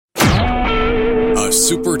A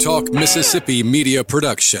Super Talk Mississippi media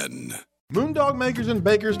production. Moondog Makers and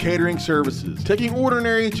Bakers Catering Services, taking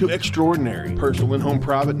ordinary to extraordinary. Personal and home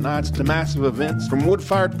private nights to massive events, from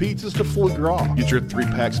wood-fired pizzas to foie gras. Get your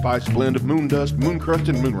 3-pack spice blend of moon dust, moon crust,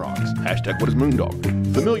 and moon rocks. Hashtag what is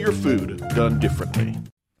Moondog? Familiar food done differently.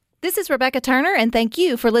 This is Rebecca Turner, and thank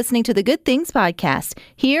you for listening to the Good Things Podcast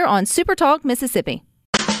here on Super Talk Mississippi.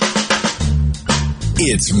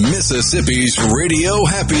 It's Mississippi's Radio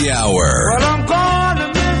Happy Hour. Well, I'm going to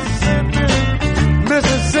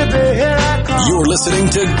Mississippi, here I come. You're listening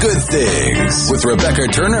to Good Things with Rebecca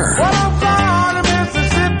Turner. Well, I'm going to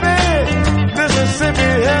Mississippi,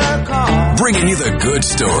 here I come. Bringing you the good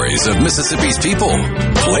stories of Mississippi's people,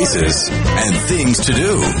 places, and things to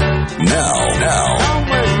do.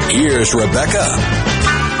 Now, here's Rebecca.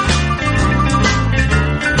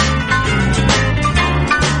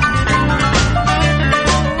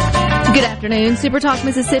 Good afternoon, Super Talk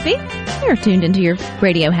Mississippi. You're tuned into your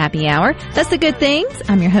Radio Happy Hour. That's the Good Things.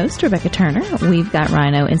 I'm your host, Rebecca Turner. We've got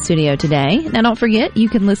Rhino in studio today. Now, don't forget, you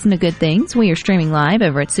can listen to Good Things. We are streaming live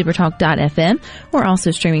over at supertalk.fm. We're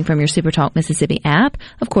also streaming from your Super Talk Mississippi app.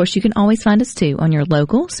 Of course, you can always find us, too, on your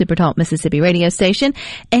local Super Talk Mississippi radio station.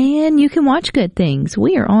 And you can watch Good Things.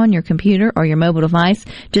 We are on your computer or your mobile device.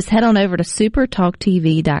 Just head on over to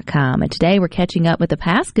supertalktv.com. And today, we're catching up with a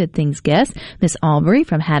past Good Things guest, Miss Aubri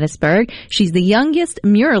from Hattiesburg. She's the youngest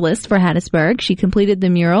muralist for Hattiesburg. She completed the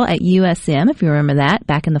mural at USM, if you remember that,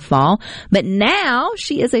 back in the fall. But now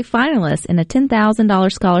she is a finalist in a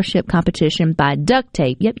 $10,000 scholarship competition by duct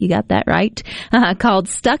tape. Yep, you got that right. Called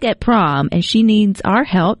Stuck at Prom. And she needs our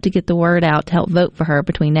help to get the word out to help vote for her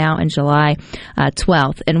between now and July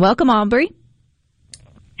 12th. And welcome, Aubri.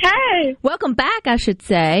 Hey! Welcome back, I should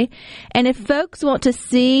say. And if folks want to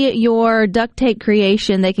see your duct tape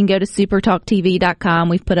creation, they can go to supertalktv.com.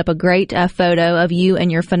 We've put up a great photo of you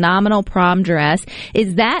and your phenomenal prom dress.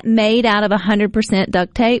 Is that made out of 100%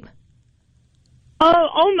 duct tape? Oh,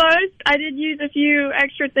 almost. I did use a few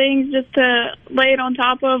extra things just to lay it on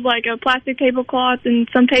top of, like a plastic tablecloth and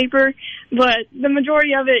some paper, but the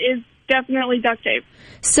majority of it is definitely duct tape.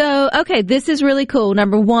 So, okay, this is really cool.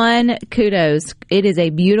 Number one, kudos. It is a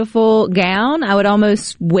beautiful gown. I would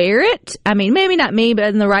almost wear it. I mean, maybe not me, but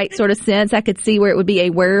in the right sort of sense, I could see where it would be a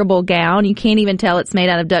wearable gown. You can't even tell it's made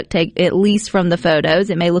out of duct tape, at least from the photos.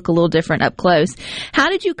 It may look a little different up close. How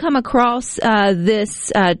did you come across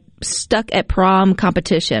this Stuck at Prom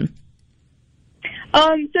competition?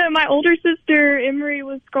 So my older sister, Emery,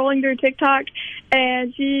 was scrolling through TikTok,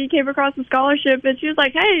 and she came across the scholarship, and she was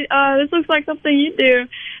like, hey, this looks like something you do.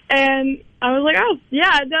 And I was like, oh,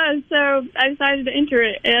 yeah, it does. So I decided to enter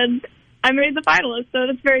it, and I made the finalist, so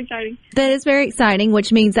that's very exciting. That is very exciting,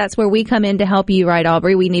 which means that's where we come in to help you, right,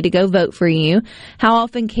 Aubri? We need to go vote for you. How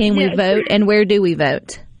often can we vote, and where do we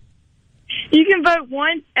vote? You can vote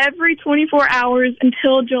once every 24 hours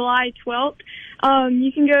until July 12th.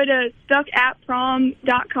 You can go to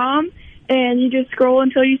stuckatprom.com, and you just scroll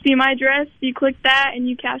until you see my address. You click that, and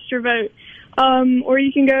you cast your vote. Or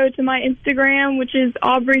you can go to my Instagram, which is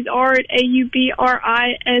Aubri's Art,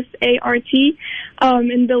 AUBRISART,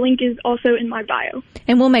 and the link is also in my bio.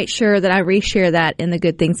 And we'll make sure that I reshare that in the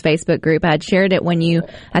Good Things Facebook group. I'd shared it when you,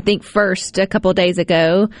 I think first a couple of days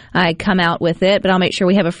ago, I come out with it, but I'll make sure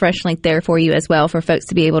we have a fresh link there for you as well for folks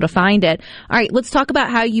to be able to find it. All right, let's talk about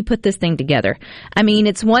how you put this thing together. I mean,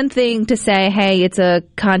 it's one thing to say, hey, it's a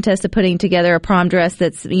contest of putting together a prom dress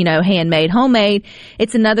that's, you know, handmade, homemade.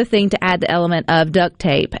 It's another thing to add the element of duct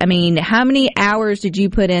tape. I mean, how many hours did you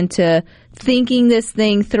put into thinking this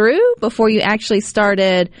thing through before you actually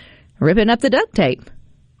started ripping up the duct tape?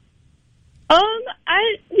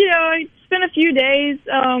 I spent a few days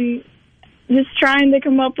just trying to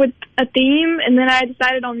come up with a theme, and then I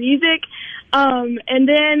decided on music. And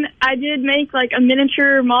then I did make like a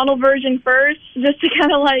miniature model version first, just to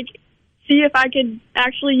kind of like see if I could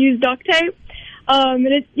actually use duct tape. And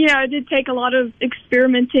it did take a lot of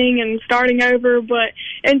experimenting and starting over, but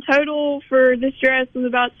in total for this dress was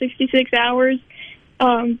about 66 hours.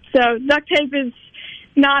 So duct tape is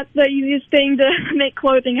not the easiest thing to make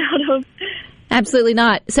clothing out of. Absolutely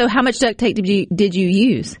not. So how much duct tape did you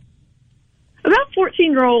use? About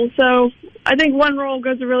 14 rolls. So I think one roll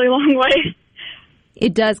goes a really long way.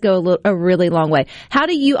 It does go a really long way. How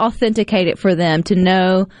do you authenticate it for them to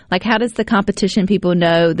know, like, how does the competition people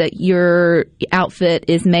know that your outfit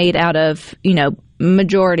is made out of,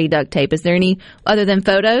 majority duct tape? Is there any other than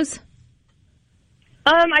photos?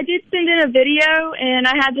 I did send in a video, and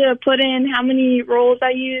I had to put in how many rolls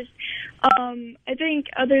I used. I think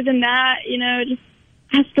other than that, it just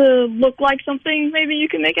has to look like something maybe you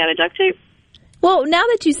can make out of duct tape. Well, now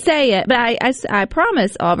that you say it, but I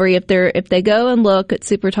promise, Aubri, if they go and look at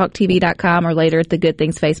supertalktv.com or later at the Good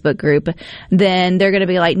Things Facebook group, then they're going to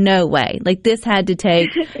be like, no way. Like, this had to take,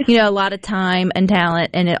 a lot of time and talent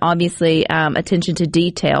and obviously attention to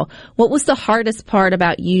detail. What was the hardest part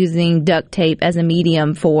about using duct tape as a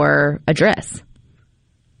medium for a dress?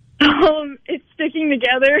 It's sticking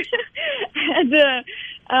together. I had to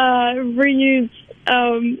reuse,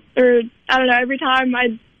 or I don't know, every time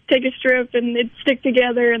I'd take a strip and it'd stick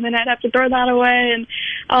together and then I'd have to throw that away. And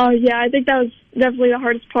I think that was definitely the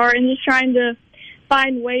hardest part, and just trying to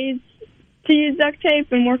find ways to use duct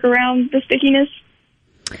tape and work around the stickiness.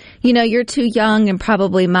 You're too young and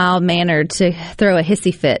probably mild-mannered to throw a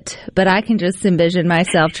hissy fit, but I can just envision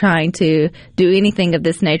myself trying to do anything of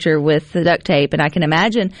this nature with the duct tape, and I can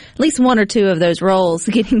imagine at least one or two of those rolls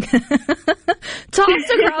getting tossed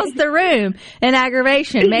across the room in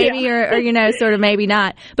aggravation, maybe, or sort of maybe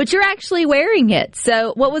not. But you're actually wearing it.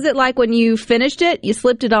 So what was it like when you finished it? You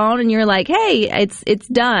slipped it on, and you're like, hey, it's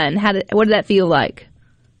done. What did that feel like?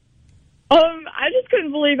 I just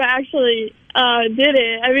couldn't believe I actually did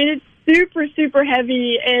it. I mean, it's super, super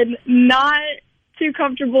heavy and not too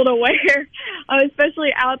comfortable to wear, especially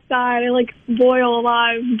outside. I boil a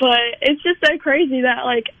lot, but it's just so crazy that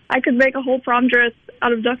I could make a whole prom dress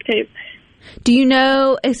out of duct tape. Do you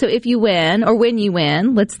know, so if you win, or when you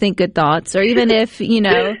win, let's think good thoughts, or even if,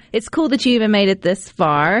 it's cool that you even made it this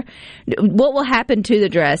far, what will happen to the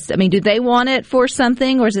dress? I mean, do they want it for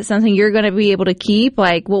something, or is it something you're going to be able to keep?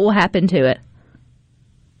 What will happen to it?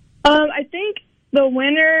 I think the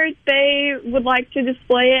winner, they would like to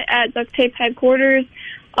display it at Duct Tape headquarters.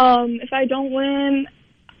 If I don't win,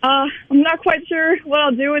 I'm not quite sure what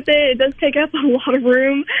I'll do with it. It does take up a lot of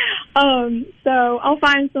room. So I'll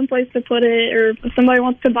find some place to put it, or if somebody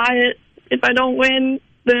wants to buy it. If I don't win,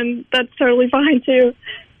 then that's totally fine too.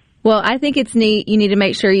 Well, I think it's neat. You need to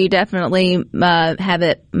make sure you definitely have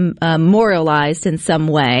it memorialized in some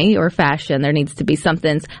way or fashion. There needs to be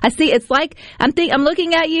something. I see. It's like I'm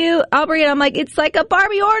looking at you, Aubri, and I'm like, it's like a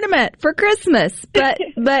Barbie ornament for Christmas, but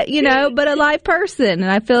but a live person.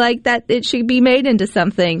 And I feel like that it should be made into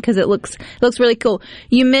something because it looks really cool.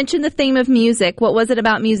 You mentioned the theme of music. What was it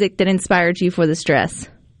about music that inspired you for this dress?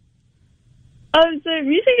 So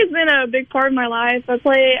music has been a big part of my life. I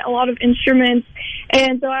play a lot of instruments,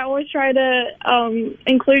 and so I always try to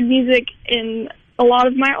include music in a lot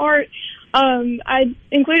of my art. I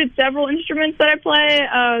included several instruments that I play,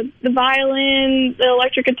 the violin, the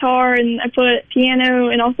electric guitar, and I put piano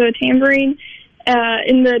and also a tambourine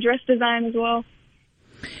in the dress design as well.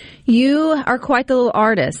 You are quite the little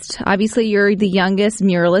artist. Obviously, you're the youngest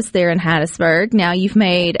muralist there in Hattiesburg. Now you've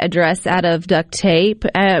made a dress out of duct tape.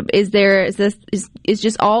 Is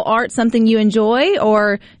just all art something you enjoy,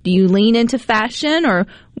 or do you lean into fashion, or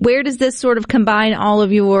where does this sort of combine all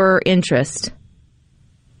of your interest?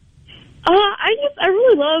 I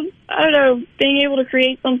really love, being able to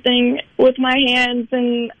create something with my hands,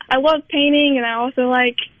 and I love painting, and I also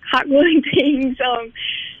like hot gluing things.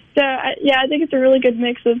 I think it's a really good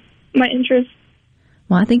mix of my interests.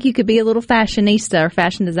 Well, I think you could be a little fashionista or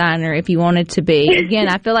fashion designer if you wanted to be. Again,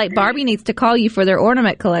 I feel like Barbie needs to call you for their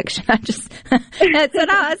ornament collection. That's what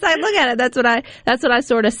I look at it. That's what I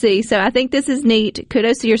sort of see. So I think this is neat.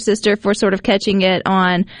 Kudos to your sister for sort of catching it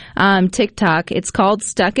on TikTok. It's called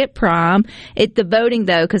Stuck at Prom. The voting,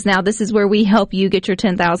 though, because now this is where we help you get your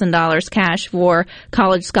 $10,000 cash for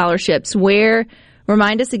college scholarships.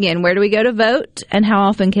 Remind us again, where do we go to vote, and how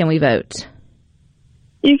often can we vote?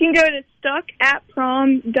 You can go to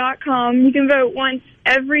stuckatprom.com. You can vote once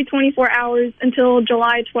every 24 hours until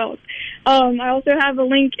July 12th. I also have a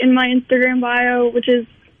link in my Instagram bio, which is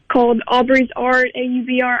called Aubri's Art,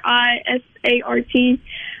 AUBRISART. You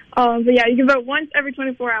can vote once every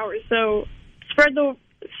 24 hours. So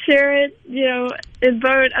share it, and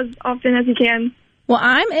vote as often as you can. Well,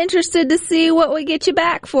 I'm interested to see what we get you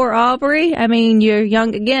back for, Aubri. I mean, you're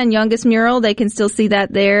youngest mural. They can still see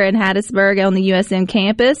that there in Hattiesburg on the USM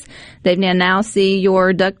campus. They now see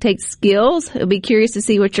your duct tape skills. I'll be curious to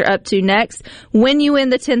see what you're up to next. When you win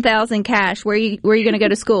the $10,000 cash, where are you going to go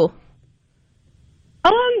to school?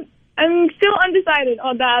 I'm still undecided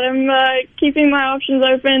on that. I'm keeping my options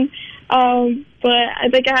open, but I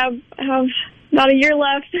think I have about a year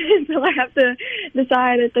left until I have to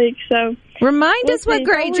decide, I think. So remind us what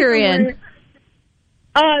grade you're in.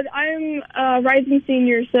 I'm a rising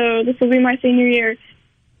senior, so this will be my senior year.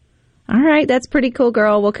 All right, that's pretty cool,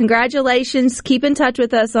 girl. Well, congratulations. Keep in touch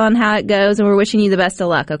with us on how it goes, and we're wishing you the best of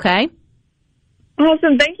luck, okay?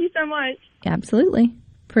 Awesome. Thank you so much. Absolutely.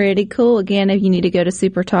 Pretty cool. Again, if you need to go to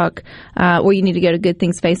Super Talk, or you need to go to Good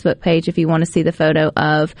Things Facebook page if you want to see the photo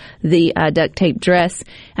of the duct tape dress.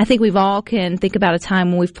 I think we've all can think about a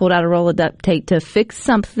time when we've pulled out a roll of duct tape to fix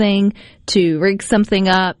something, to rig something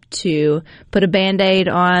up, to put a Band-Aid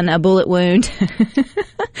on a bullet wound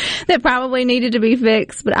that probably needed to be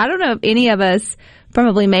fixed. But I don't know if any of us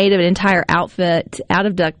probably made an entire outfit out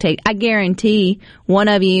of duct tape. I guarantee one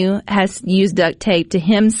of you has used duct tape to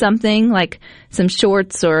hem something, like some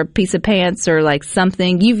shorts or a piece of pants or like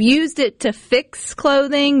something. You've used it to fix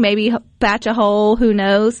clothing, maybe patch a hole, who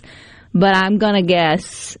knows. But I'm going to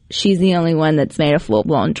guess she's the only one that's made a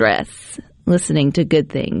full-blown dress listening to Good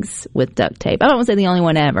Things with duct tape. I don't want to say the only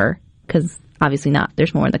one ever, because obviously not.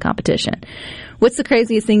 There's more in the competition. What's the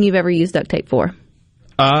craziest thing you've ever used duct tape for?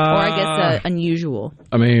 Or I guess unusual.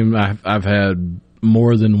 I mean, I've had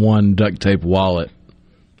more than one duct tape wallet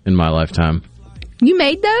in my lifetime. You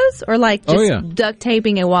made those? Or like just duct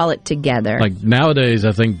taping a wallet together? Like nowadays,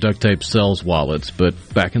 I think duct tape sells wallets, but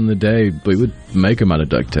back in the day, we would make them out of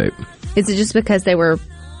duct tape. Is it just because they were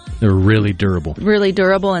really durable? Really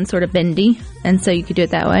durable and sort of bendy, and so you could do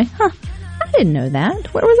it that way? Huh. I didn't know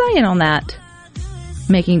that. Where was I in on that?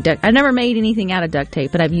 Making duct... I've never made anything out of duct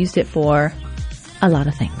tape, but I've used it for a lot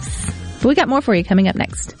of things. But we got more for you coming up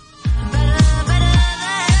next.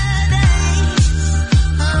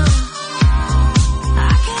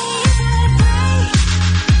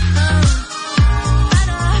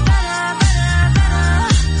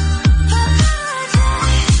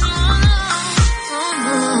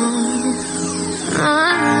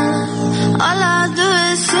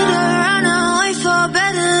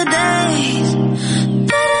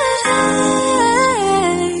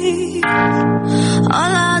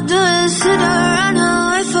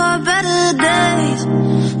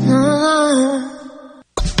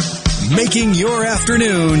 Making your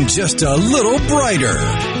afternoon just a little brighter.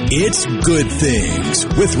 It's Good Things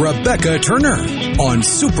with Rebecca Turner on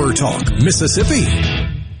Super Talk, Mississippi.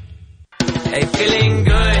 Hey, feeling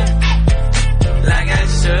good, like I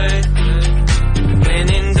should.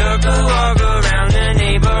 When in dark, walk around the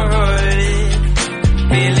neighborhood.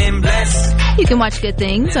 Feeling blessed. You can watch Good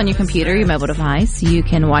Things on your computer, your mobile device. You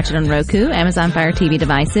can watch it on Roku, Amazon Fire TV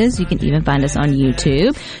devices. You can even find us on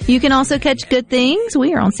YouTube. You can also catch Good Things.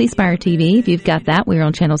 We are on C Spire TV. If you've got that, we are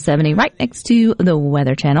on Channel 70 right next to the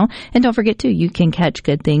Weather Channel. And don't forget, too, you can catch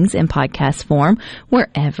Good Things in podcast form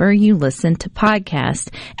wherever you listen to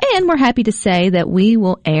podcasts. And we're happy to say that we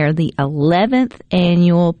will air the 11th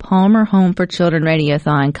annual Palmer Home for Children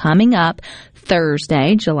Radiothon coming up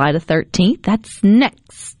Thursday, July the 13th. That's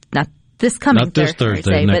next. This coming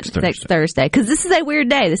Thursday, next Thursday. Because this is a weird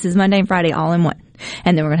day. This is Monday and Friday all in one.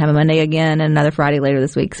 And then we're going to have a Monday again and another Friday later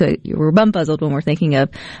this week. So we're bumfuzzled when we're thinking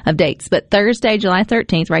of dates. But Thursday, July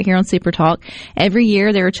 13th, right here on Super Talk. Every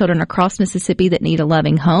year there are children across Mississippi that need a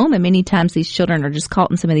loving home. And many times these children are just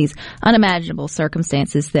caught in some of these unimaginable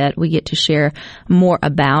circumstances that we get to share more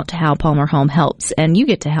about how Palmer Home helps. And you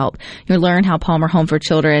get to help. You'll learn how Palmer Home for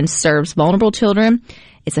Children serves vulnerable children.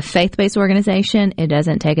 It's a faith-based organization. It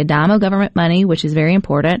doesn't take a dime of government money, which is very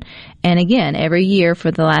important. And again, every year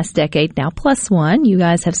for the last decade, now plus one, you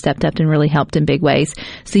guys have stepped up and really helped in big ways.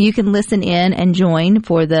 So you can listen in and join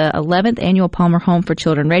for the 11th annual Palmer Home for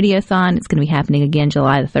Children Radiothon. It's going to be happening again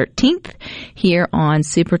July the 13th here on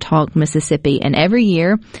Super Talk, Mississippi. And every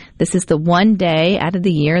year, this is the one day out of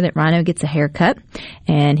the year that Rhino gets a haircut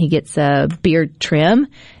and he gets a beard trim.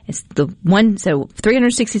 It's the one, so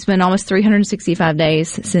 360, it's been almost 365 days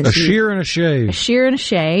since a shear and a shave. A shear and a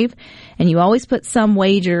shave, and you always put some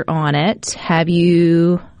wager on it. Have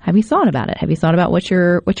you thought about it? Have you thought about what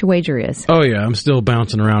your wager is? Oh yeah, I'm still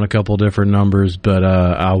bouncing around a couple different numbers, but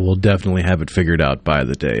I will definitely have it figured out by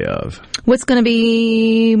the day of. What's going to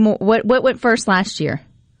be more, what went first last year?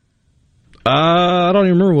 I don't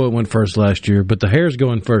even remember what went first last year, but the hair's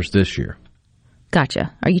going first this year.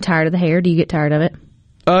 Gotcha. Are you tired of the hair? Do you get tired of it?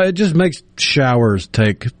 It just makes showers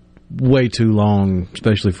take way too long,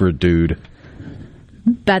 especially for a dude.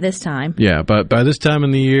 By this time? Yeah, but by this time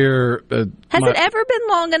in the year... Has it ever been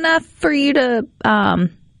long enough for you to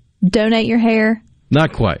donate your hair?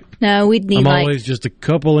 Not quite. No, we'd need I'm always just a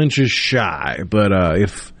couple inches shy, but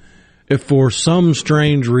if for some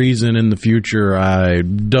strange reason in the future I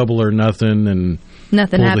double or nothing and pull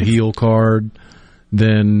the heel card,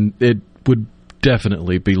 then it would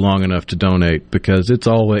definitely be long enough to donate because it's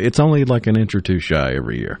only like an inch or two shy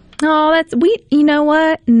every year. You know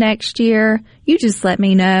what? Next year, you just let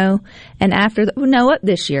me know. And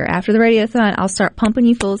this year, after the radiothon, I'll start pumping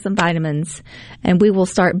you full of some vitamins, and we will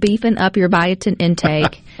start beefing up your biotin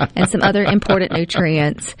intake and some other important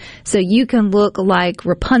nutrients, so you can look like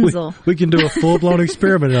Rapunzel. We can do a full-blown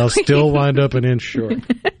experiment, and I'll still wind up an inch short.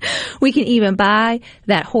 We can even buy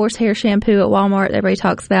that horsehair shampoo at Walmart that everybody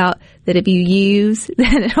talks about, that if you use,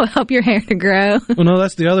 then it'll help your hair to grow. Well, no,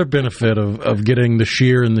 that's the other benefit of getting the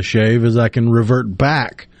shear and the shave, is I can revert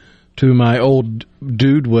back to my old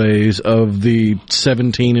dude ways of the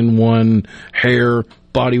 17-in-1 hair,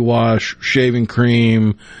 body wash, shaving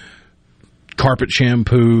cream, carpet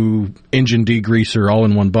shampoo, engine degreaser, all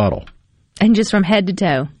in one bottle. And just from head to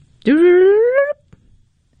toe.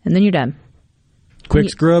 And then you're done. Quick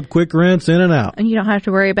scrub, quick rinse, in and out. And you don't have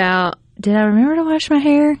to worry about, did I remember to wash my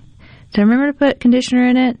hair? Did I remember to put conditioner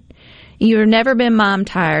in it? You've never been mom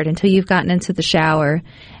tired until you've gotten into the shower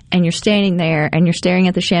and you're standing there and you're staring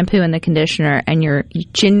at the shampoo and the conditioner and you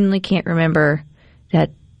genuinely can't remember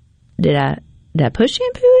that did I put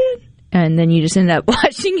shampoo in? And then you just end up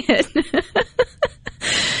washing it.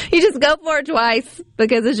 You just go for it twice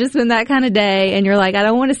because it's just been that kind of day, and you're like, I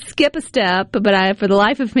don't want to skip a step, but for the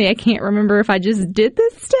life of me, I can't remember if I just did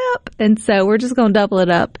this step. And so we're just going to double it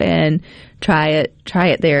up and try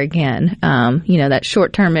it there again. That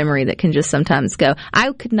short-term memory that can just sometimes go.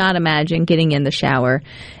 I could not imagine getting in the shower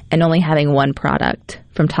and only having one product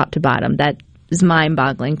from top to bottom. That is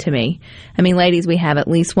mind-boggling to me. I mean, ladies, we have at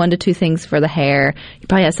least 1 to 2 things for the hair. You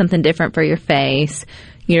probably have something different for your face.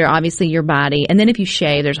 Obviously your body. And then if you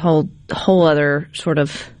shave, there's whole other sort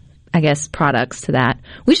of, I guess, products to that.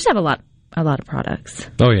 We just have a lot of products.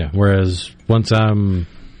 Oh, yeah. Whereas once I'm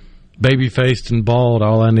baby-faced and bald,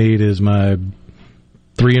 all I need is my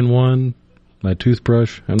 3-in-1, my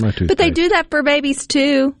toothbrush, and my toothpaste. But they do that for babies,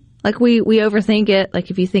 too. Like, we overthink it.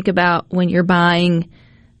 Like, if you think about when you're buying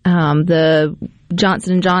the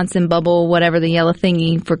Johnson & Johnson bubble, whatever, the yellow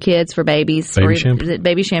thingy for kids, for babies. Baby shampoo. Is it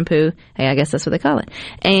baby shampoo? Hey, I guess that's what they call it.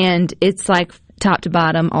 And it's like top to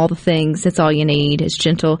bottom, all the things. It's all you need. It's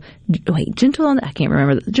gentle. Gentle on I can't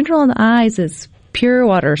remember. Gentle on the eyes is pure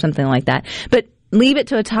water or something like that. But leave it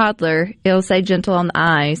to a toddler. It'll say gentle on the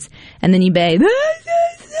eyes. And then you bathe.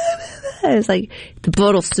 It's like the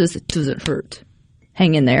bottle doesn't hurt.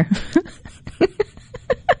 Hang in there.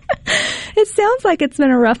 It sounds like it's been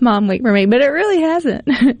a rough mom week for me, but it really hasn't.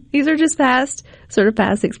 These are just past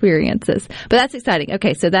experiences. But that's exciting.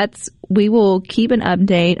 Okay, so we will keep an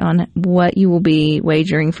update on what you will be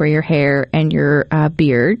wagering for your hair and your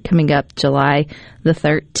beard coming up July the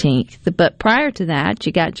 13th. But prior to that,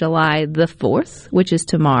 you got July the 4th, which is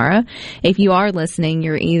tomorrow. If you are listening,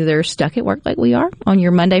 you're either stuck at work like we are on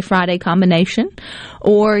your Monday-Friday combination,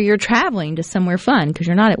 or you're traveling to somewhere fun because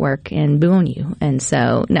you're not at work, and boo on you. And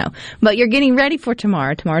so, no. But you're getting ready for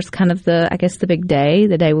tomorrow. Tomorrow's kind of the big day,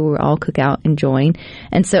 the day where we'll all cook out and join.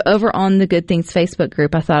 And so over on the Good Things Facebook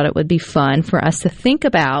group, I thought it would be fun for us to think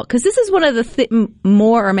about, because this is one of the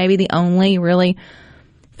more, or maybe the only really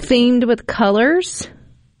themed with colors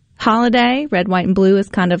holiday. Red, white, and blue is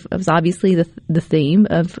obviously the theme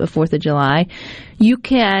of 4th of July. You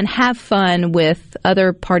can have fun with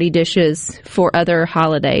other party dishes for other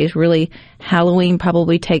holidays. Really, Halloween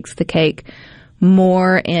probably takes the cake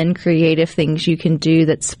more in creative things you can do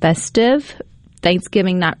that's festive.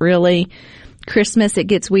 Thanksgiving, not really. Christmas, it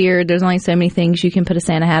gets weird. There's only so many things you can put a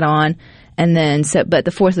Santa hat on. And then, but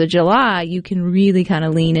the 4th of July, you can really kind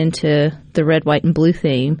of lean into the red, white, and blue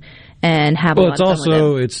theme and have a lot of fun with it.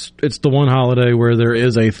 Well, it's the one holiday where there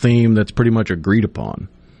is a theme that's pretty much agreed upon.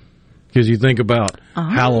 Because you think about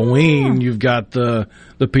Halloween, you've got the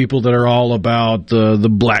people that are all about the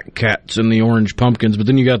black cats and the orange pumpkins, but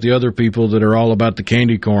then you got the other people that are all about the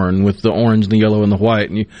candy corn with the orange and the yellow and the white,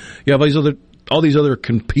 and you have all these other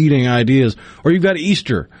competing ideas. Or you've got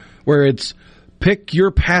Easter, where it's pick your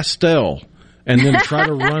pastel and then try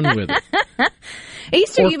to run with it.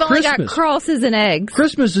 Easter, you've only got crosses and eggs.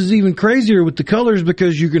 Christmas is even crazier with the colors,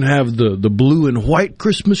 because you can have the blue and white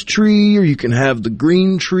Christmas tree, or you can have the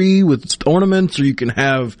green tree with ornaments, or you can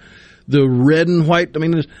have the red and white. I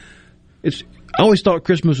mean, I always thought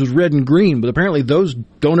Christmas was red and green, but apparently those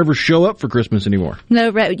don't ever show up for Christmas anymore.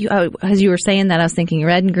 No, red. As you were saying that, I was thinking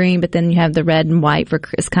red and green, but then you have the red and white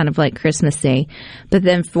it's kind of like Christmassy. But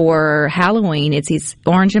then for Halloween, it's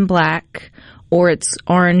orange and black, or it's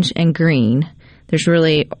orange and green. There's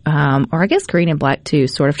really, or I guess green and black too,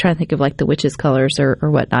 sort of trying to think of like the witches' colors or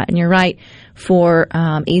whatnot. And you're right, for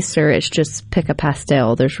Easter, it's just pick a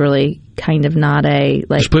pastel. There's really kind of not a,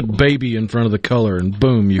 like... Just put baby in front of the color and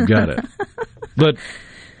boom, you've got it. But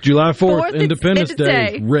July 4th, Independence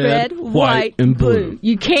Day. Red, white, and blue.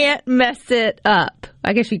 You can't mess it up.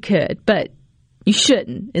 I guess you could, but you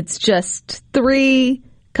shouldn't. It's just 3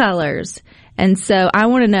 colors. And so I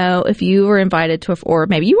want to know if you were invited to or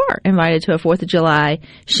maybe you are invited to a 4th of July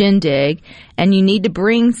shindig, and you need to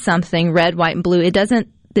bring something red, white, and blue.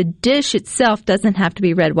 The dish itself doesn't have to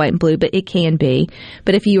be red, white, and blue, but it can be.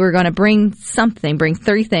 But if you were going to bring something, bring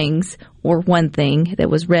 3 things or 1 thing that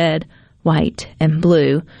was red, white, and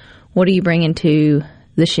blue, what are you bringing to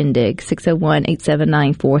the shindig?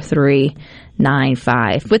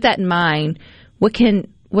 601-879-4395. With that in mind, what can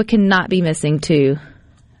not be missing to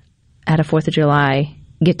at a 4th of July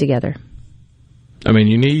get-together? I mean,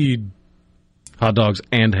 you need hot dogs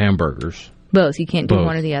and hamburgers. Both. You can't do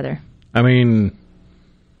one or the other. I mean,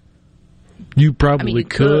 you probably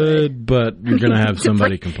could, but you're going to have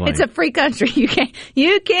somebody complain. It's a free country. You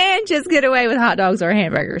can't just get away with hot dogs or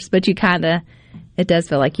hamburgers, but you kind of, it does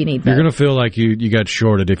feel like you need both. You're going to feel like you got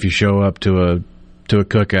shorted if you show up to a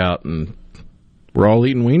cookout and we're all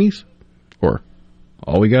eating weenies, or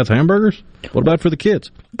all we got is hamburgers. What about for the kids?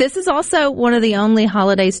 This is also one of the only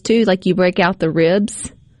holidays too, like you break out the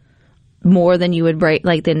ribs more than you would break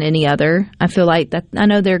than any other. I feel like that. I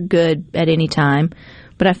know they're good at any time,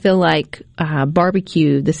 but I feel like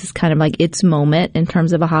barbecue, this is kind of like its moment in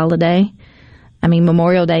terms of a holiday. I mean,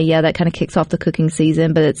 Memorial Day, yeah, that kind of kicks off the cooking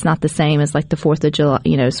season, but it's not the same as like the 4th of July,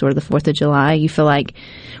 sort of the 4th of July. You feel like,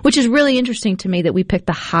 which is really interesting to me that we picked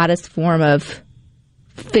the hottest form of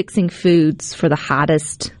fixing foods for the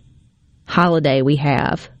hottest holiday we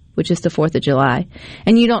have, which is the 4th of July.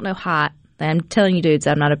 And you don't know hot. I'm telling you, dudes,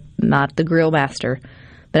 I'm not the grill master,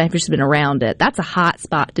 but I've just been around it. That's a hot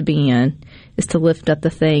spot to be in, is to lift up the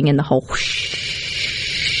thing and the whole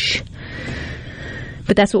whoosh.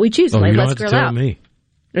 But that's what we choose. Let's grill out. Me.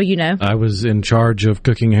 Oh, I was in charge of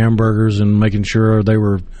cooking hamburgers and making sure they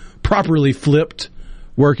were properly flipped,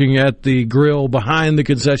 working at the grill behind the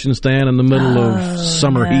concession stand in the middle of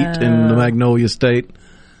summer heat in the Magnolia State,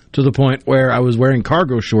 to the point where I was wearing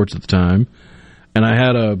cargo shorts at the time, and I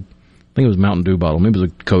had I think it was a Mountain Dew bottle, maybe it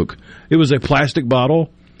was a Coke. It was a plastic bottle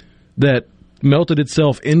that melted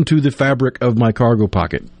itself into the fabric of my cargo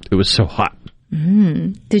pocket. It was so hot.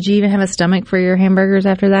 Did you even have a stomach for your hamburgers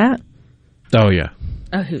after that? Oh, yeah.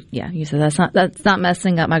 Oh, yeah. You said that's not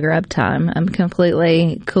messing up my grub time. I'm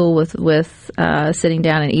completely cool with sitting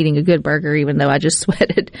down and eating a good burger, even though I just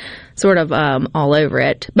sweated sort of all over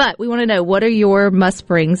it. But we want to know, what are your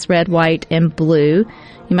must-brings, red, white, and blue?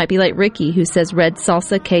 You might be like Ricky, who says red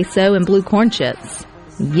salsa, queso, and blue corn chips.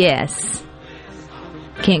 Yes.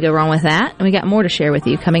 Can't go wrong with that. And we got more to share with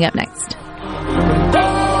you coming up next.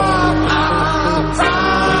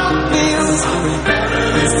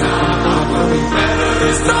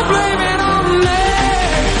 Don't blame it on me.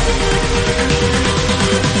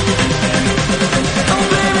 Don't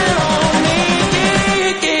blame it on me.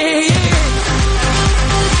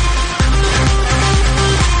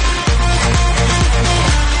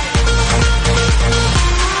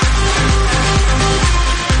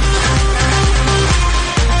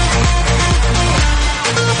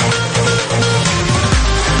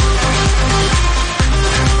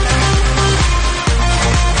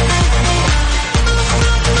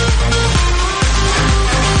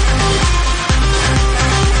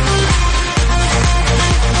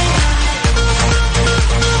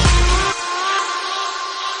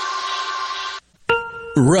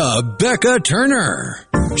 Rebecca Turner.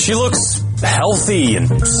 She looks healthy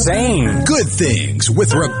and sane. Good Things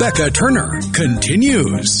with Rebecca Turner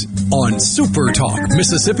continues on Super Talk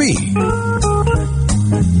Mississippi.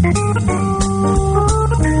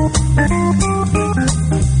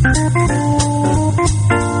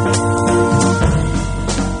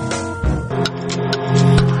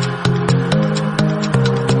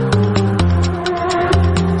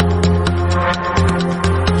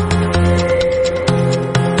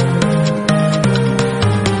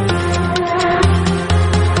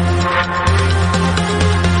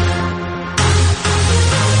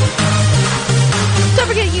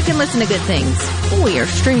 Listen to Good Things. We are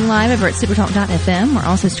streaming live over at supertalk.fm. We're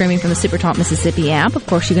also streaming from the Supertalk Mississippi app. Of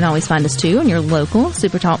course, you can always find us too on your local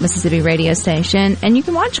Supertalk Mississippi radio station, and you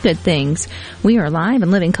can watch Good Things. We are live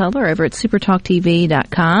in living color over at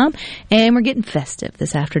supertalktv.com, and we're getting festive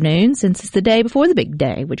this afternoon since it's the day before the big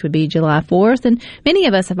day, which would be July 4th, and many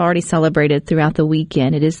of us have already celebrated throughout the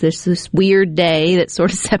weekend. It is this weird day that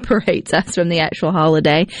sort of separates us from the actual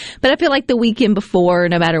holiday, but I feel like the weekend before,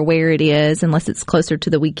 no matter where it is, unless it's closer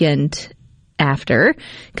to the weekend after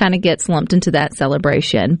kind of gets lumped into that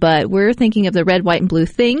celebration. But we're thinking of the red, white, and blue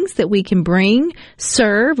things that we can bring,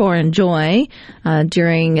 serve, or enjoy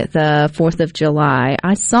during the 4th of July.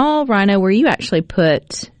 I saw, Rhino, where you actually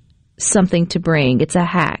put something to bring. It's a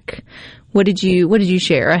hack. What did you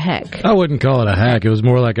share? A hack? I wouldn't call it a hack. It was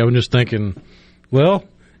more like I was just thinking, well,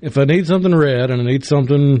 if I need something red and I need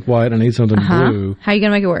something white and I need something blue. How are you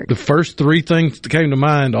going to make it work? The first 3 things that came to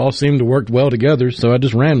mind all seemed to work well together, so I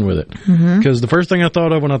just ran with it. Because the first thing I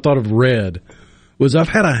thought of when I thought of red was I've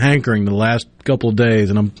had a hankering the last couple of days,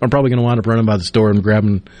 and I'm probably going to wind up running by the store and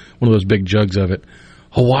grabbing one of those big jugs of it.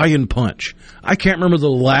 Hawaiian Punch. I can't remember the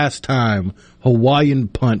last time Hawaiian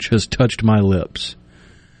Punch has touched my lips.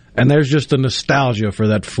 And there's just a nostalgia for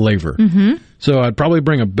that flavor. So I'd probably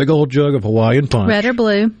bring a big old jug of Hawaiian Punch. Red or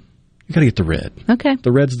blue? You got to get the red. Okay.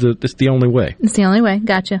 The red's it's the only way. It's the only way.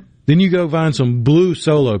 Gotcha. Then you go find some blue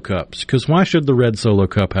Solo cups, because why should the red Solo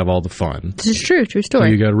cup have all the fun? This is true. True story.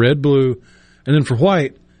 So you got red, blue, and then for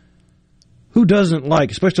white, who doesn't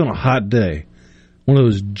like, especially on a hot day, one of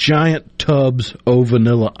those giant tubs of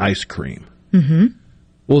vanilla ice cream?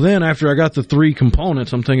 Well, then after I got the 3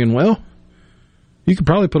 components, I'm thinking, well, you could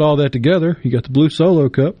probably put all that together. You got the blue Solo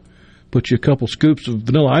cup, put you a couple scoops of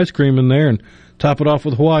vanilla ice cream in there, and top it off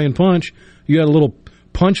with Hawaiian Punch. You got a little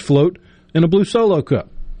punch float in a blue Solo cup.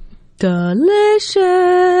 Delicious.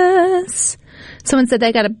 Someone said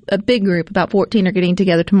they got a big group, about 14 are getting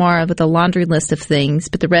together tomorrow with a laundry list of things,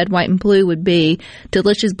 but the red, white, and blue would be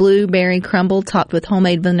delicious blueberry crumble topped with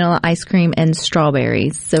homemade vanilla ice cream and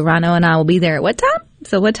strawberries. So Rhino and I will be there at what time?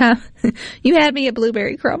 So what time? You had me at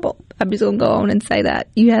blueberry crumble. I'm just going to go on and say that.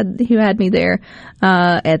 You had me there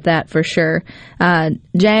at that for sure.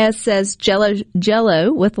 Jazz says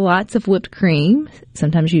Jello with lots of whipped cream.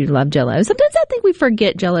 Sometimes you love Jello. Sometimes I think we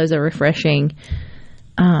forget Jello's a refreshing.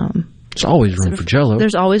 There's always room for Jello.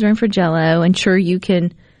 There's always room for Jello, and sure, you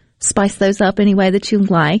can spice those up any way that you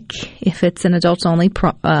like if it's an adults-only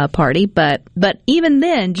party. But even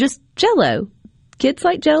then, just Jello. Kids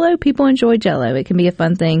like Jello. People enjoy Jello. It can be a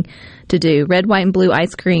fun thing to do. Red, white, and blue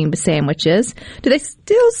ice cream sandwiches. Do they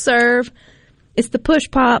still serve? It's the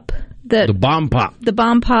push pop. The bomb pop. The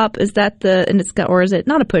bomb pop, is that and it's got, or is it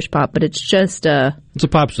not a push pop, but it's just It's a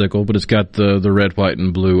popsicle, but it's got the red, white,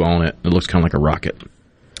 and blue on it. It looks kind of like a rocket.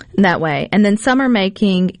 That way. And then some are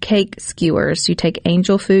making cake skewers. You take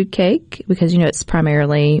angel food cake, because it's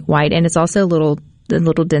primarily white, and it's also a little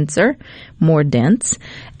denser, more dense.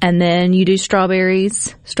 And then you do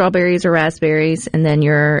strawberries or raspberries, and then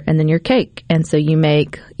your cake. And so you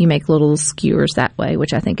make little skewers that way,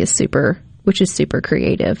 which I think is super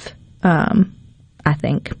creative. I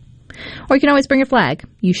think. Or you can always bring a flag.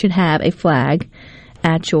 You should have a flag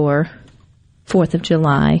at your 4th of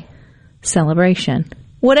July celebration.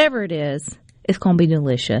 Whatever it is, it's going to be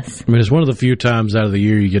delicious. I mean, it's one of the few times out of the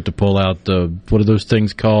year you get to pull out what are those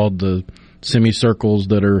things called? The semicircles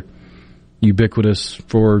that are ubiquitous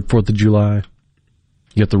for 4th of July.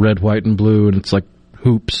 You got the red, white, and blue, and it's like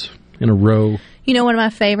hoops in a row. One of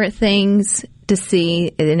my favorite things to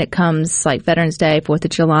see, and it comes like Veterans Day, 4th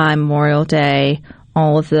of July, Memorial Day,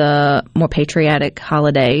 all of the more patriotic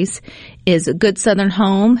holidays, is a good Southern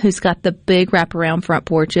home who's got the big wraparound front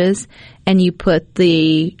porches, and you put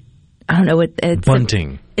I don't know what it's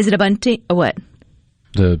bunting. Is it a bunting or what?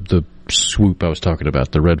 The swoop I was talking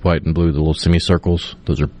about, the red, white, and blue, the little semicircles,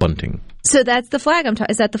 those are bunting. So that's the flag I'm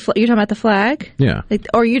talking. Is that you're talking about the flag? Yeah.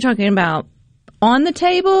 Or are you talking about on the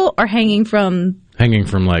table or hanging from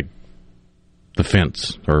like the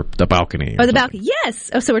fence or the balcony? Or the balcony.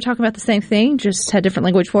 Yes. Oh, so we're talking about the same thing, just had different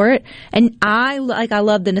language for it. And I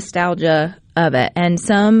love the nostalgia of it. And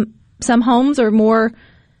some homes are more,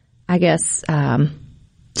 I guess,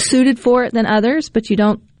 suited for it than others, but you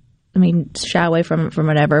don't, shy away from it from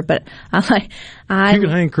whatever. But you can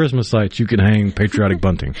hang Christmas lights. You can hang patriotic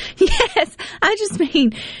bunting. Yes. I just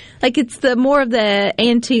mean, it's the more of the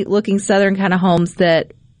antique looking Southern kind of homes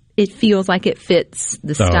that it feels like it fits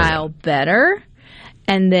the style better.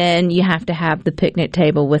 And then you have to have the picnic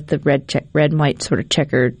table with the red and white sort of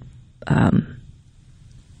checkered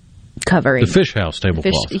covering. The fish house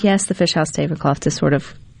tablecloth. Yes, the fish house tablecloth to sort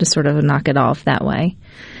of knock it off that way.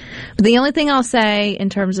 But the only thing I'll say in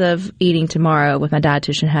terms of eating tomorrow with my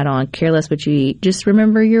dietitian hat on, care less what you eat. Just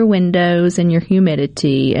remember your windows and your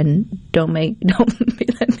humidity, and don't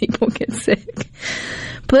let people get sick.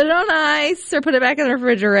 Put it on ice or put it back in the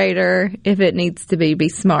refrigerator if it needs to be. Be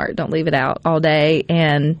smart. Don't leave it out all day.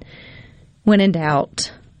 And when in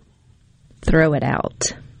doubt, throw it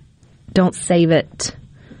out. Don't save it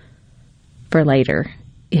for later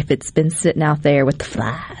if it's been sitting out there with the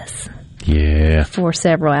flies. for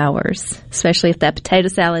several hours, especially if that potato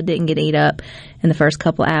salad didn't get eat up in the first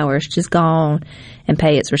couple hours. Just go on and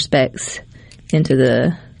pay its respects into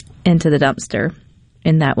the dumpster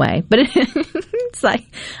in that way. But it's like,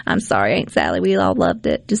 I'm sorry, Aunt Sally, we all loved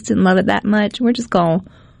it, just didn't love it that much. We're just going,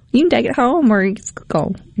 you can take it home, or it's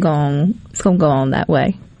going to go on that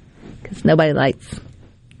way, because nobody likes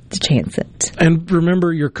to chance it. And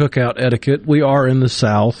remember your cookout etiquette. We are in the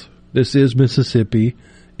South. This is Mississippi.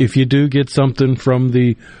 If you do get something from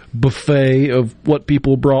the buffet of what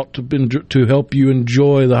people brought to help you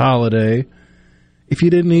enjoy the holiday, if you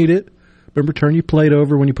didn't eat it, remember, turn your plate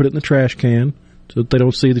over when you put it in the trash can so that they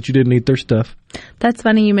don't see that you didn't eat their stuff. That's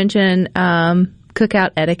funny you mentioned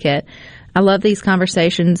cookout etiquette. I love these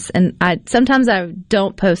conversations, and sometimes I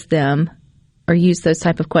don't post them or use those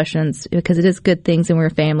type of questions because it is good things and we're a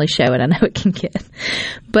family show, and I know it can get.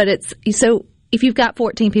 But it's so if you've got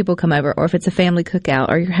 14 people come over, or if it's a family cookout,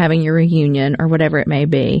 or you're having your reunion, or whatever it may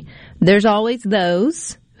be, there's always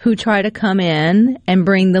those who try to come in and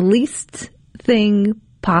bring the least thing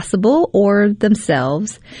possible or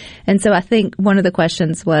themselves. And so I think one of the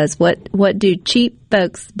questions was, what do cheap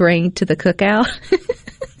folks bring to the cookout?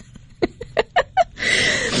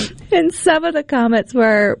 And some of the comments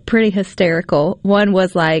were pretty hysterical. One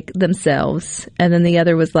was like themselves, and then the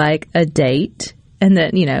other was like a date. And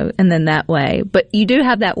then, and then that way. But you do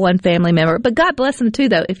have that one family member. But God bless them too,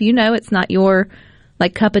 though. If you know it's not your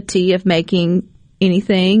like cup of tea of making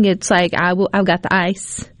anything, it's like I've got the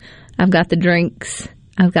ice, I've got the drinks,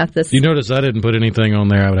 I've got this. You notice I didn't put anything on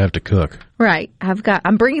there I would have to cook. Right.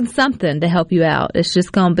 I'm bringing something to help you out. It's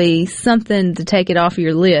just going to be something to take it off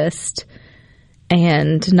your list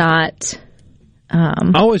and not.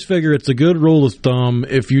 I always figure it's a good rule of thumb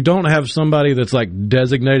if you don't have somebody that's like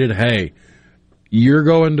designated, hey, you're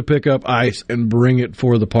going to pick up ice and bring it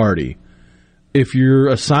for the party. If you're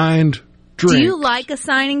assigned drinks. Do you like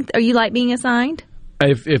assigning? Or you like being assigned?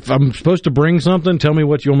 If I'm supposed to bring something, tell me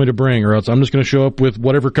what you want me to bring, or else I'm just going to show up with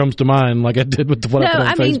whatever comes to mind, like I did with what I put on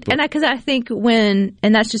Facebook. No, I mean, because I think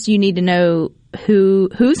and that's just, you need to know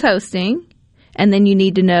who's hosting, and then you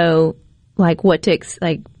need to know like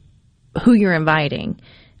who you're inviting,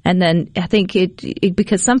 and then I think it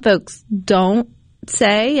because some folks don't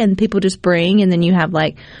say, and people just bring, and then you have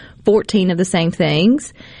like 14 of the same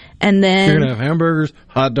things, and then you're gonna have hamburgers,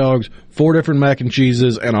 hot dogs, 4 different mac and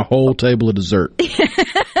cheeses, and a whole table of dessert.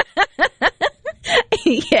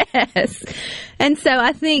 Yes. And so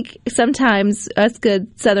I think sometimes us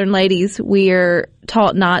good Southern ladies, we're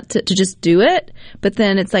taught not to just do it, but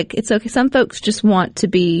then it's like, it's okay. Some folks just want to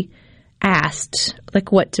be asked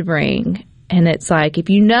like what to bring, and it's like,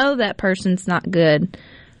 if you know that person's not good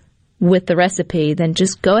with the recipe, then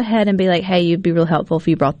just go ahead and be like, hey, you'd be real helpful if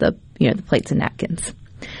you brought the plates and napkins.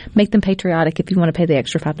 Make them patriotic if you want to pay the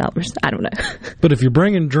extra $5. I don't know. But if you're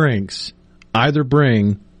bringing drinks, either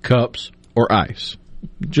bring cups or ice.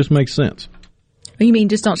 It just makes sense. You mean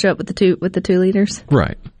just don't show up with the 2 liters?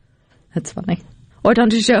 Right. That's funny. Or don't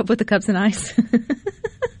just show up with the cups and ice.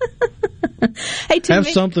 Hey, have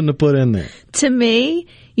something to put in there. To me,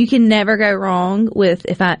 you can never go wrong with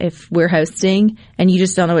if we're hosting and you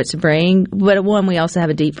just don't know what to bring. But one, we also have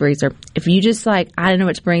a deep freezer. If you just like, I don't know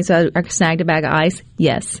what to bring, so I snagged a bag of ice.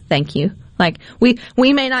 Yes, thank you. Like we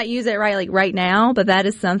may not use it right now, but that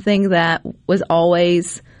is something that was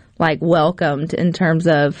always like welcomed in terms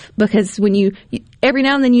of, because when you every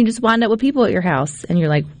now and then you just wind up with people at your house and you're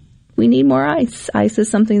like, we need more ice. Ice is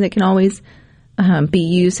something that can always be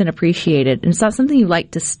used and appreciated, and it's not something you like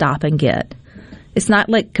to stop and get. It's not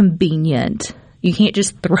like convenient. You can't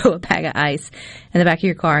just throw a bag of ice in the back of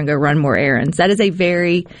your car and go run more errands. That is a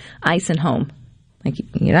very ice and home. Like you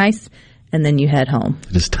get ice and then you head home.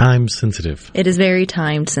 It is time sensitive. It is very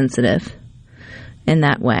time sensitive in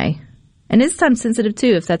that way. And it's time sensitive,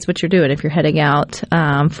 too, if that's what you're doing. If you're heading out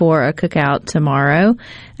for a cookout tomorrow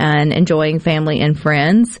and enjoying family and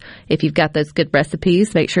friends, if you've got those good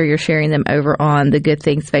recipes, make sure you're sharing them over on the Good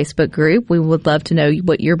Things Facebook group. We would love to know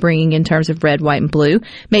what you're bringing in terms of red, white, and blue.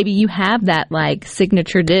 Maybe you have that, like,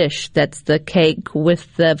 signature dish that's the cake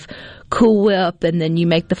with the Cool Whip, and then you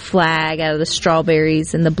make the flag out of the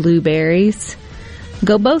strawberries and the blueberries.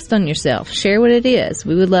 Go boast on yourself. Share what it is.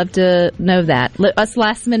 We would love to know that. Us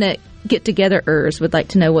last-minute get-together-ers would like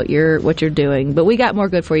to know what you're doing. But we got more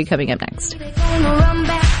good for you coming up next. They're gonna run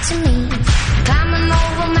back to me, climbing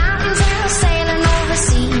over mountains and sailing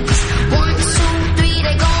overseas. 1, 2, 3,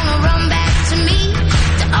 they're gonna run back to me.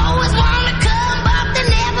 They always wanna come, but they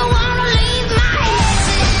never wanna leave my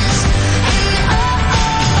ashes. And they want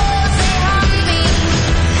me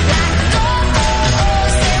like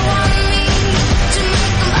they want me to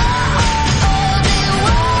make them they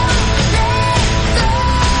want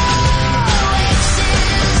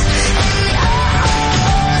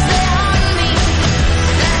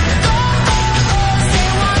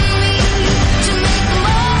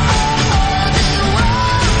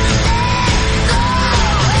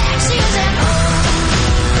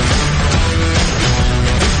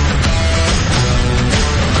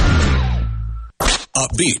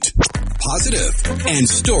upbeat, positive, and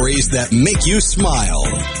stories that make you smile.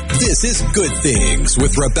 This is Good Things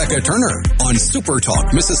with Rebecca Turner on Super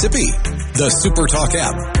Talk Mississippi, the Super Talk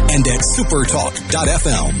app, and at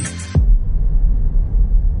supertalk.fm.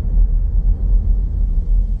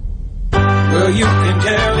 Well, you can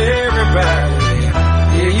tell everybody.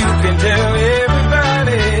 Yeah, you can tell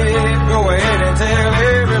everybody. Go ahead and tell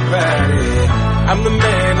everybody. I'm the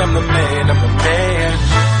man, I'm the man, I'm the man.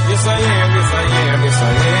 Yes, I am, yes, I am, yes,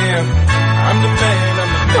 I am. I'm the man, I'm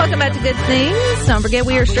the man. Welcome back to Good Things. Don't forget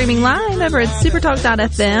we are streaming live over at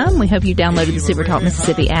supertalk.fm. We hope you downloaded the Supertalk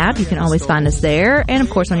Mississippi app. You can always find us there. And, of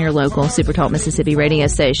course, on your local Supertalk Mississippi radio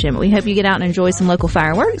station. We hope you get out and enjoy some local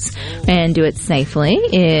fireworks and do it safely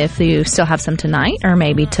if you still have some tonight or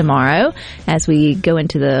maybe tomorrow as we go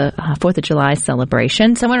into the 4th of July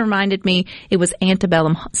celebration. Someone reminded me it was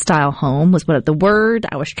antebellum style home was what the word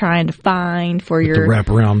I was trying to find for your... The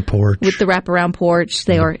wraparound porch. With the wraparound porch.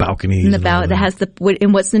 They are... balconies. That has the...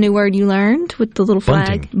 And what's the new word you learned with the little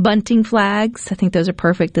flag? Bunting flags. I think those are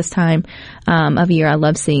perfect this time of year. I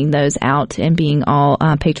love seeing those out and being all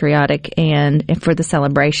patriotic and for the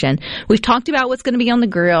celebration. We've talked about what's going to be on the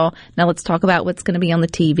grill. Now let's talk about what's going to be on the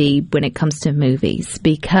TV when it comes to movies,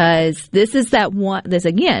 because this is that one. This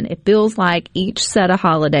again, it feels like each set of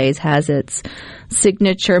holidays has its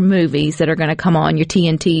signature movies that are going to come on, your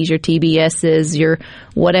TNTs, your TBSs, your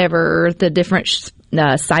whatever, the different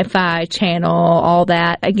Sci-Fi Channel, all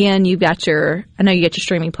that. Again, you've got your, I know you get your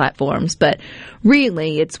streaming platforms, but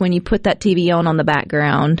really it's when you put that TV on the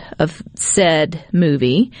background of said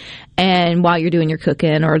movie and while you're doing your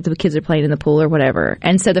cooking or the kids are playing in the pool or whatever.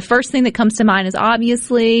 And so the first thing that comes to mind is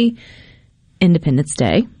obviously Independence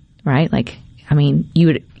Day, right? Like, I mean, you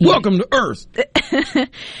would... Welcome to Earth!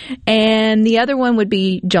 And the other one would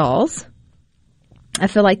be Jaws. I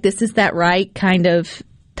feel like this is that right kind of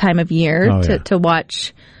time of year to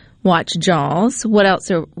watch Jaws. What else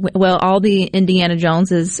all the Indiana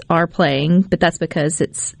Joneses are playing, but that's because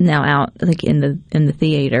it's now out like in the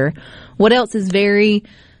theater. What else is very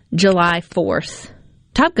July 4th?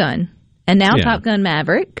 Top Gun. And now Top Gun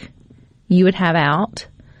Maverick you would have out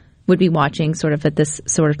would be watching sort of at this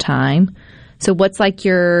sort of time. So what's like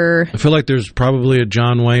your... I feel like there's probably a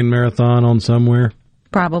John Wayne marathon on somewhere.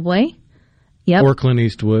 Probably. Yep. Or Clint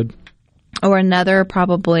Eastwood. Or another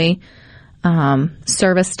probably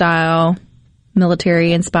service-style,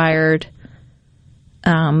 military-inspired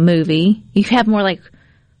movie. You have more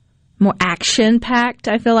action-packed,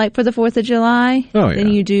 I feel like, for the 4th of July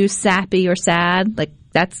than you do sappy or sad. Like,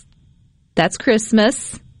 that's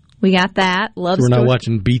Christmas. We got that. So we're not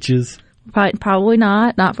watching beaches? Probably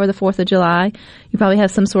not for the 4th of July. You probably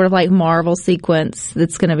have some sort of like Marvel sequence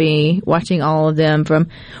that's going to be watching all of them from.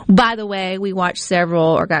 By the way, we watched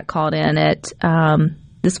several or got called in it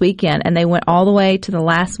this weekend, and they went all the way to the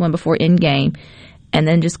last one before Endgame, and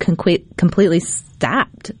then just completely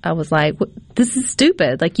stopped. I was like, "This is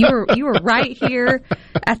stupid!" Like you were right here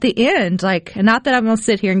at the end. Like, not that I'm going to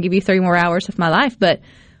sit here and give you 3 more hours of my life, but.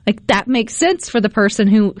 Like that makes sense for the person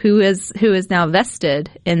who is now vested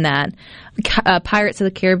in that. Pirates of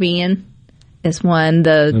the Caribbean is one.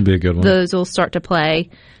 That'd be a good one. Those will start to play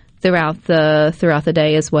throughout the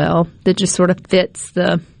day as well. That just sort of fits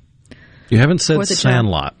the. You haven't said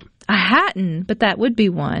Sandlot. I hadn't, but that would be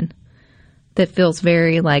one that feels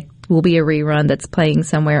very like will be a rerun that's playing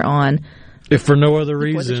somewhere on. If for no other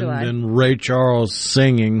reason than Ray Charles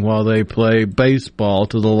singing while they play baseball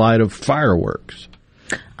to the light of fireworks.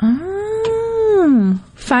 Oh,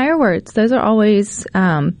 fireworks. Those are always,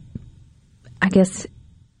 I guess,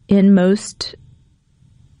 in most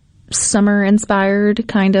summer-inspired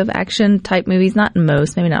kind of action-type movies. Not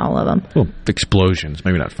most, maybe not all of them. Well, explosions,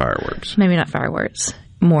 maybe not fireworks. Maybe not fireworks.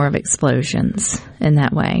 More of explosions in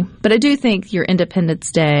that way. But I do think your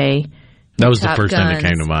Independence Day... That was the first thing that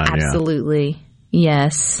came to mind, absolutely.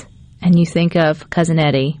 Yes. And you think of Cousin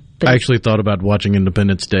Eddie... I actually thought about watching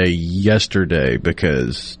Independence Day yesterday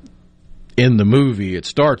because in the movie it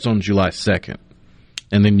starts on July 2nd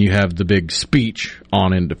and then you have the big speech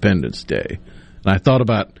on Independence Day. And I thought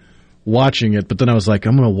about watching it, but then I was like,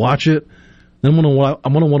 I'm going to watch it, then I'm going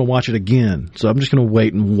to want to watch it again. So I'm just going to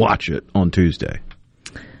wait and watch it on Tuesday.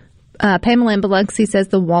 Pamela in Biloxi says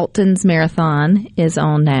the Waltons Marathon is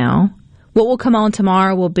on now. What will come on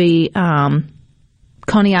tomorrow will be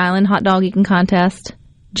Coney Island hot dog eating contest.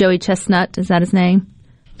 Joey Chestnut, is that his name?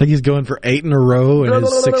 I think he's going for 8 in a row and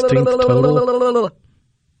his 16th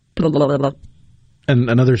total. And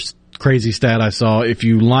another crazy stat I saw, if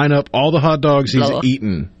you line up all the hot dogs he's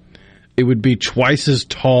eaten, it would be twice as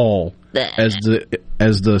tall as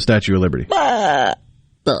the Statue of Liberty.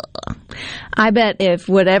 I bet if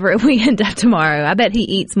whatever we end up tomorrow, I bet he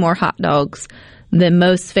eats more hot dogs than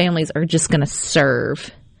most families are just going to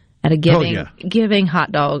serve at a giving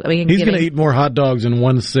hot dog. I mean, he's going to eat more hot dogs in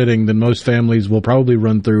one sitting than most families will probably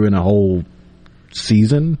run through in a whole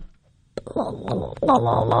season.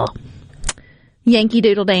 Yankee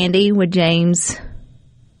Doodle Dandy with James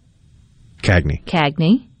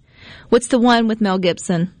Cagney. What's the one with Mel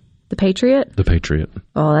Gibson? The Patriot? The Patriot.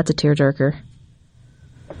 Oh, that's a tearjerker.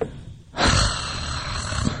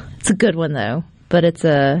 It's a good one though, but it's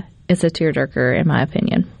a tearjerker in my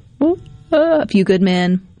opinion. A Few Good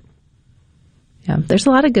Men. Yeah, there's a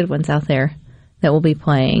lot of good ones out there that we'll be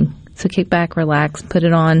playing. So kick back, relax, put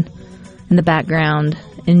it on in the background.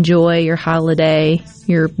 Enjoy your holiday,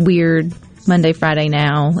 your weird Monday, Friday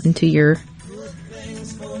now into your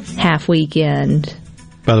half weekend.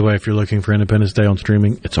 By the way, if you're looking for Independence Day on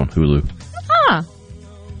streaming, it's on Hulu. Ah,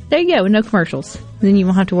 there you go, with no commercials. Then you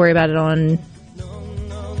won't have to worry about it on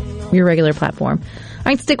your regular platform. All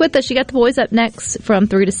right, stick with us. You got the boys up next from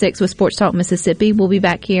 3 to 6 with Sports Talk Mississippi. We'll be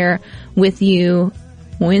back here with you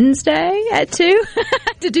Wednesday at 2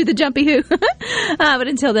 to do the jumpy who. But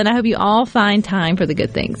until then, I hope you all find time for the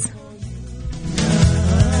good things.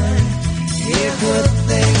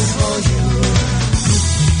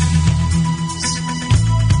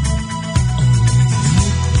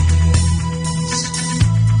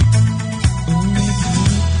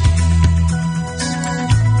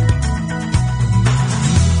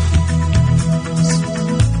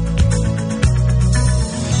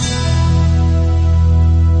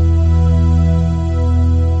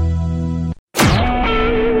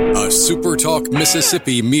 Super Talk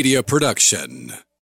Mississippi Media Production.